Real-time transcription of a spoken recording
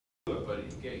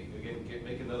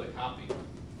make another copy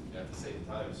at the same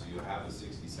time, so you have a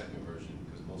 60-second version,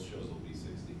 because most shows will be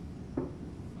 60.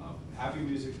 Have your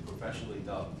music professionally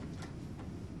dubbed.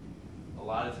 A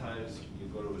lot of times you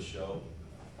go to a show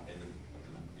and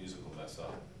the music will mess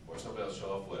up, or somebody will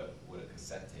show up with a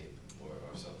cassette tape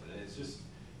or something. And it's just,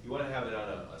 you want to have it on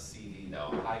a CD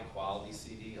now, a high quality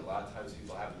CD. A lot of times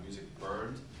people have the music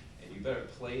burned, and you better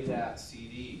play that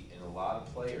CD in a lot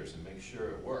of players and make sure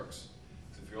it works.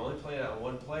 Because if you're only playing on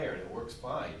one player and it works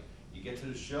fine, you get to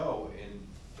the show and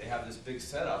they have this big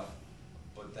setup,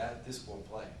 but that disc won't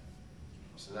play.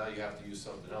 So now you have to use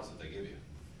something else that they give you.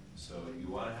 So you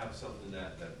want to have something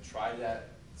that try that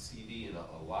CD in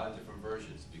a lot of different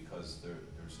versions, because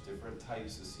there's different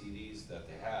types of CDs that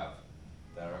they have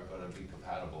that aren't going to be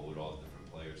compatible with all the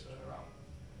different players that are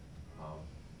out.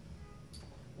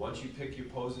 Once you pick your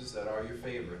poses that are your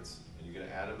favorites, and you're going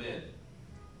to add them in,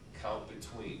 count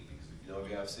between, because if you know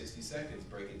if you have 60 seconds,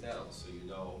 break it down so you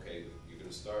know, okay, you're going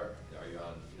to start, are you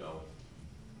on,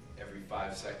 every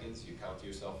 5 seconds, you count to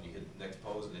yourself and you hit the next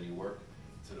pose and then you work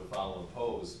to the following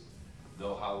pose,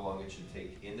 know how long it should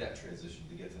take in that transition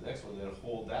to get to the next one, then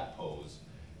hold that pose,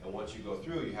 and once you go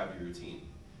through, you have your routine,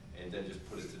 and then just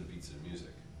put it to the beats of the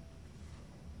music.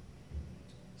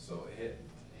 So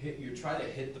you try to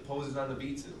hit the poses on the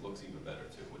beats, and it looks even better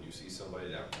too. When you see somebody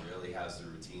that really has their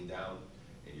routine down,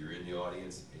 and you're in the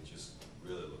audience, it just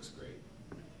really looks great.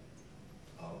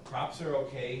 Props are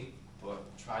okay,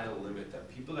 but try to limit them.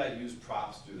 People that use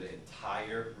props through the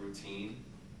entire routine,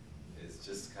 it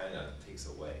just kind of takes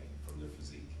away from their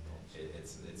physique.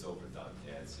 It's overdone.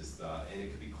 Yeah, it's just, and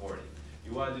it could be corny.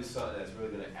 You want to do something that's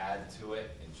really going to add to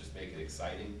it and just make it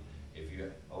exciting.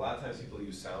 A lot of times people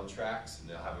use soundtracks, and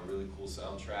they'll have a really cool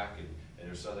soundtrack, and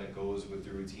there's something that goes with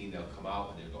the routine. They'll come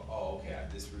out and they'll go, oh, okay,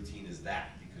 this routine is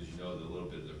that, because you know the little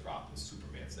bit of the prop is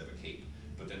Superman, so they have a cape.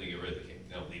 But then they get rid of the cape.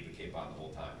 They don't leave the cape on the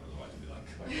whole time, otherwise you'd be like,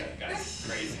 oh, that guy's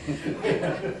crazy.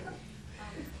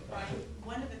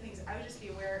 One of the things, I would just be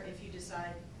aware, if you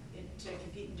decide to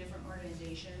compete in different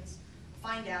organizations,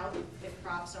 find out if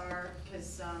props are,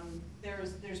 because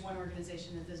there's one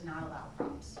organization that does not allow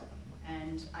props.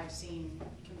 And I've seen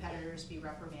competitors be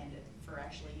reprimanded for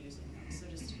actually using them, so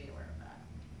just to be aware of that.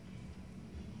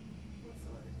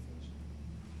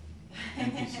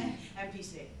 NPC.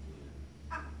 NPC.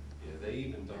 Yeah, they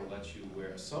even don't let you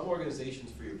wear, some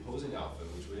organizations for your posing outfit,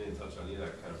 which we didn't touch on either, I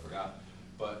kind of forgot,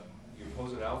 but your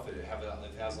posing outfit, if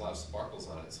it has a lot of sparkles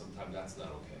on it, sometimes that's not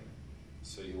okay.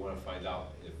 So you want to find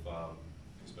out if,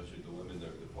 especially the women, the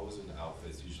posing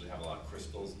outfits usually have a lot of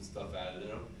crystals and stuff added in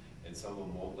them, and some of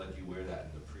them won't let you wear that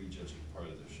in the pre-judging part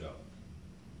of the show.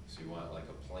 So you want like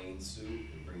a plain suit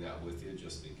and bring that with you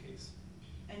just in case.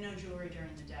 And no jewelry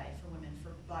during the day for women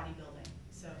for bodybuilding.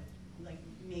 So like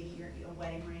maybe a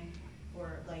wedding ring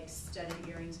or like studded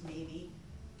earrings maybe,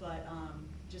 but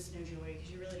just no jewelry,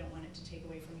 because you really don't want it to take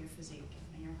away from your physique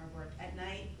and your hard work. At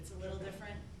night it's a little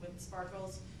different with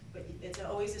sparkles, but it's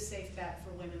always a safe bet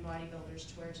for women bodybuilders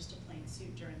to wear just a plain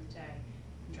suit during the day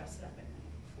and dress it up at night.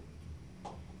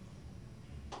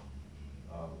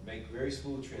 Make very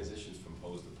smooth transitions from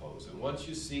pose to pose. And once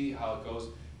you see how it goes,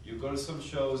 you go to some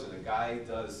shows and a guy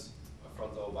does a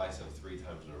front double bicep 3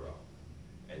 times in a row.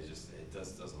 And it just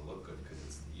doesn't look good,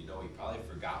 because he probably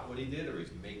forgot what he did, or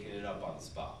he's making it up on the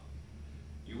spot.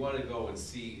 You want to go and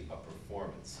see a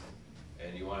performance,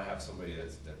 and you want to have somebody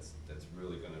that's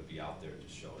really going to be out there to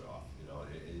show it off.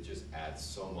 It just adds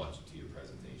so much to your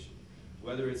presentation.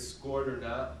 Whether it's scored or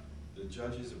not, the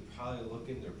judges are probably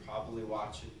looking, they're probably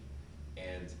watching,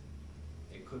 and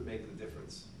it could make the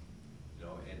difference.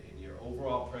 And in your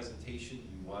overall presentation,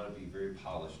 you want to be very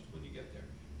polished when you get there.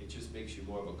 It just makes you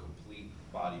more of a complete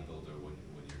bodybuilder when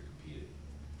you're competing.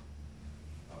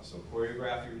 So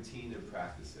choreograph your routine and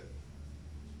practice it.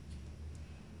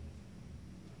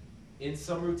 In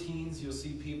some routines, you'll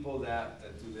see people that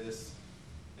do this,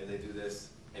 and they do this,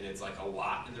 and it's like a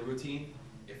lot in the routine.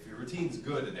 If your routine's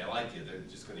good and they like you, they're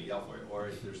just going to yell for it, or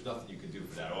there's nothing you can do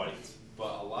for that audience.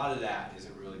 But a lot of that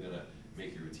isn't really going to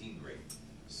make your routine great.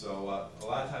 So a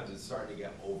lot of times it's starting to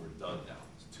get overdone now.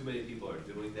 Too many people are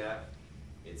doing that.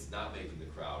 It's not making the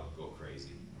crowd go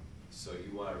crazy. So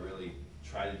you want to really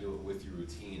try to do it with your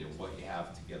routine and what you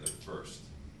have together first.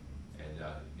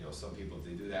 And some people, if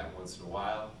they do that once in a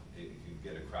while, it can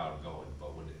get a crowd going.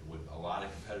 But when a lot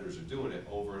of competitors are doing it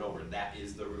over and over, and that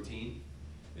is the routine,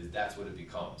 that's what it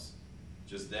becomes.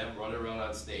 Just them running around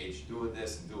on stage doing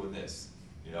this and doing this.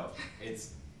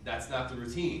 That's not the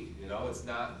routine. It's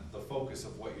not the focus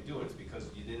of what you're doing. It's because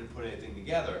you didn't put anything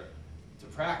together to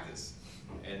practice,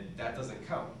 and that doesn't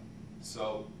count.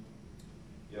 So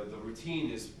the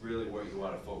routine is really what you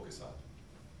want to focus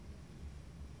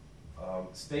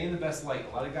Stay in the best light.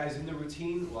 A lot of guys in the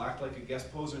routine will act like a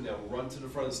guest poser and they'll run to the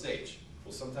front of the stage.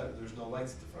 Well, sometimes there's no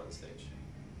lights at the front of the stage.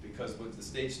 Because when the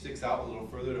stage sticks out a little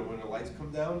further than when the lights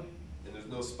come down, and there's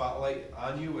no spotlight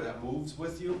on you that moves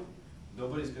with you,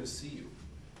 nobody's going to see you.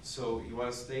 So you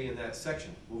want to stay in that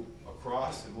section. Move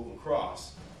across and move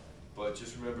across, but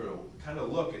just remember to kind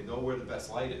of look and know where the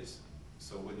best light is.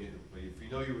 So if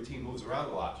you know your routine moves around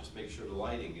a lot, just make sure the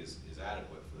lighting is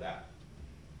adequate for that.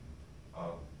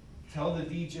 Tell the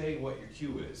DJ what your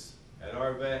cue is. At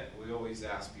our event, we always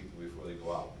ask people before they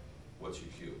go out, what's your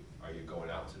cue? Are you going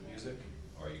out to the music?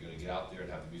 Or are you going to get out there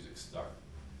and have the music start?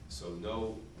 So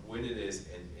know when it is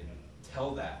and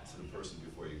tell that to the person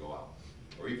before you go out.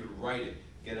 Or even write it.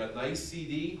 Get a nice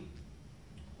CD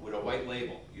with a white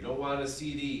label. You don't want a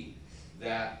CD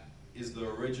that is the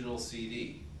original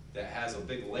CD that has a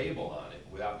big label on it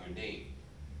without your name.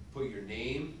 Put your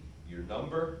name, your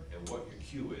number, and what your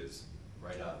cue is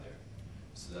right on there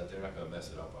so that they're not going to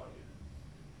mess it up on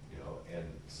you. You know, and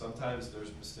sometimes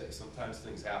there's mistakes, sometimes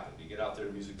things happen. You get out there,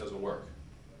 the music doesn't work.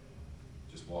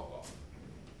 Just walk off.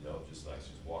 You know, just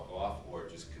walk off, or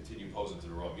just continue posing to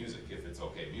the wrong music if it's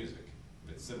okay music,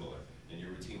 if it's similar, and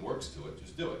your routine works to it,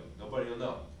 just do it. Nobody will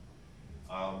know.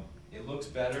 It looks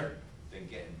better than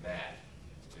getting mad.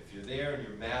 If you're there and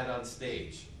you're mad on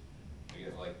stage,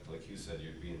 again, like you said,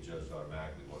 you're being judged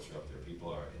automatically once you're up there.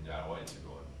 People are in the audience are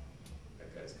going,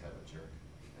 that guy's kind of a jerk.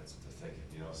 That's what they're thinking,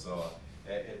 you know. So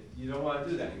you don't want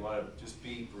to do that. You want to just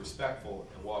be respectful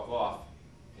and walk off,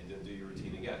 and then do your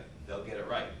routine again. They'll get it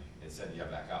right and send you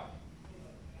back out.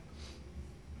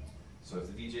 So if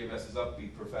the DJ messes up, be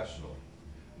professional.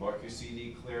 Mark your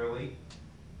CD clearly,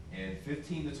 and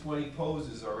 15 to 20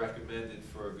 poses are recommended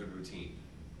for a good routine.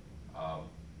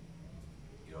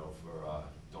 You know,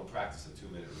 don't practice a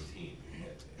 2-minute routine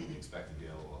and expect to be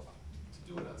able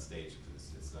to do it on stage, because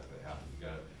it's not going to happen. You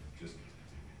got to just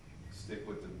stick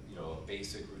with the a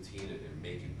basic routine and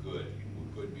make it good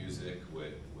with good music,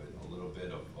 with a little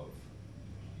bit of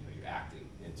your acting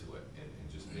into it, and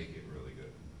just make it really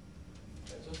good.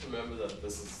 And just remember that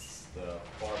this is the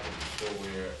part of the show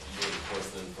where you're the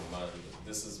person in command.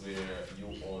 This is where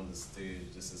you own the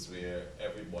stage. This is where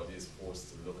everybody is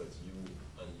forced to look at you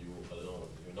and you alone.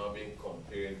 You're not being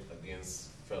compared against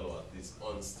fellow athletes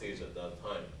on stage at that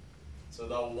time. So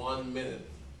that 1 minute,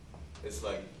 it's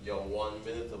like your 1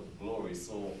 minute of glory,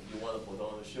 so you want to put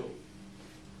on a show.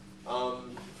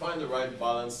 Find the right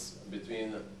balance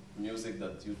between music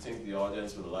that you think the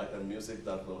audience will like and music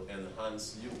that will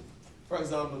enhance you. For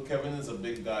example, Kevin is a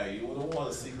big guy. You wouldn't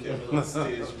want to see Kevin on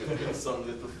stage with some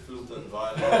little flute and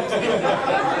violin.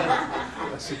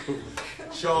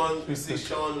 Sean, you see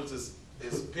Sean with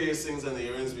his piercings and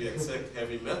earrings, we expect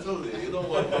heavy metal. You don't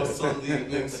want no Sunday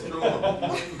evening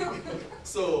stroll.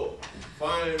 So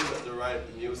find the right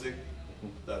music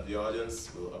that the audience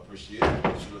will appreciate,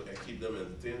 which will keep them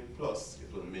entertained, plus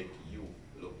it will make you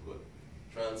look good.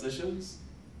 Transitions,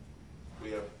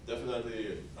 we have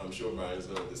definitely, I'm sure Brian's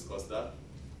going to discuss that.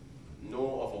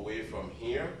 Know of a way from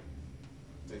here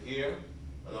to here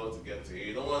and how to get to here.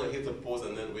 You don't want to hit a pose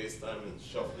and then waste time in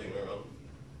shuffling around.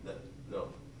 No.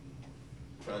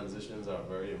 Transitions are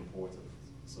very important,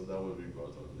 so that will be brought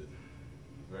up later.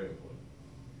 Very important.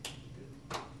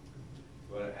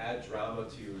 You want to add drama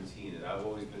to your routine, and I've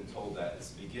always been told that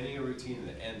it's the beginning of the routine and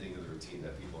the ending of the routine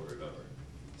that people remember.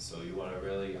 So you want to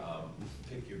really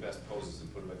pick your best poses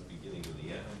and put them at the beginning and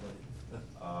the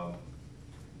end.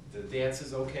 The dance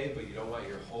is okay, but you don't want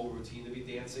your whole routine to be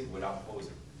dancing without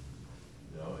posing.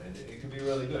 You know, and it can be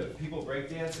really good. If people break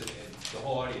dance and the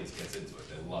whole audience gets into it,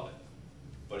 they love it.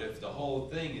 But if the whole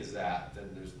thing is that, then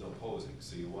there's no posing.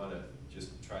 So you want to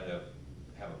just try to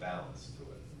have a balance to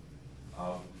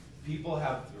it. People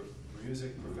have the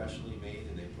music professionally made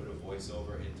and they put a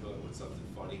voiceover into it with something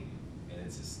funny, and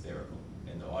it's hysterical,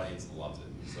 and the audience loves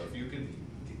it. So if you can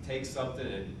take something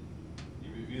and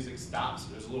your music stops,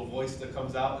 and there's a little voice that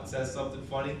comes out and says something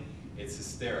funny, it's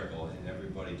hysterical, and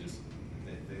everybody just,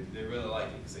 they really like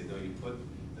it because they know you put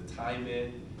the time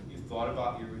in, you thought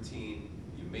about your routine,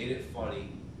 you made it funny,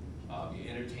 you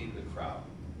entertained the crowd.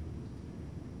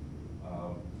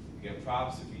 Again,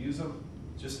 props, if you use them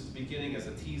just at the beginning as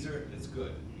a teaser, it's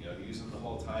good. You know, you use them the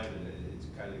whole time and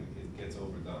it gets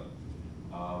overdone.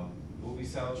 Movie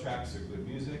soundtracks are good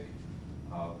music.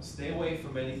 Stay away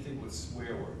from anything with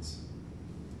swear words.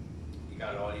 You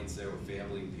got an audience there with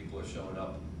family, people are showing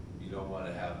up. You don't want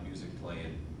to have music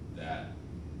playing that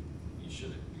you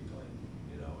shouldn't be playing.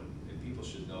 You know, and people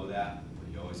should know that,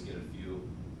 but you always get a few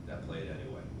that play it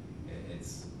anyway. And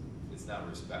it's not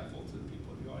respectful to the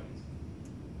people in the audience.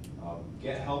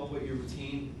 Get help with your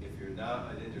routine. If you're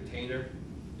not an entertainer,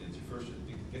 it's your first,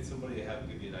 get somebody to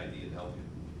give you an idea and help you.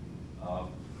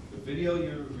 Video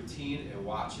your routine and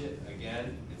watch it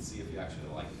again and see if you actually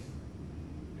like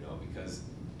it. You know, because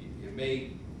it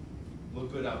may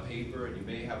look good on paper and you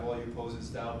may have all your poses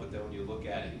down, but then when you look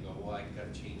at it, you go, well, I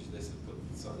gotta change this and put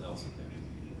something else in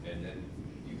there. And then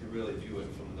you can really view it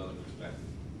from another perspective.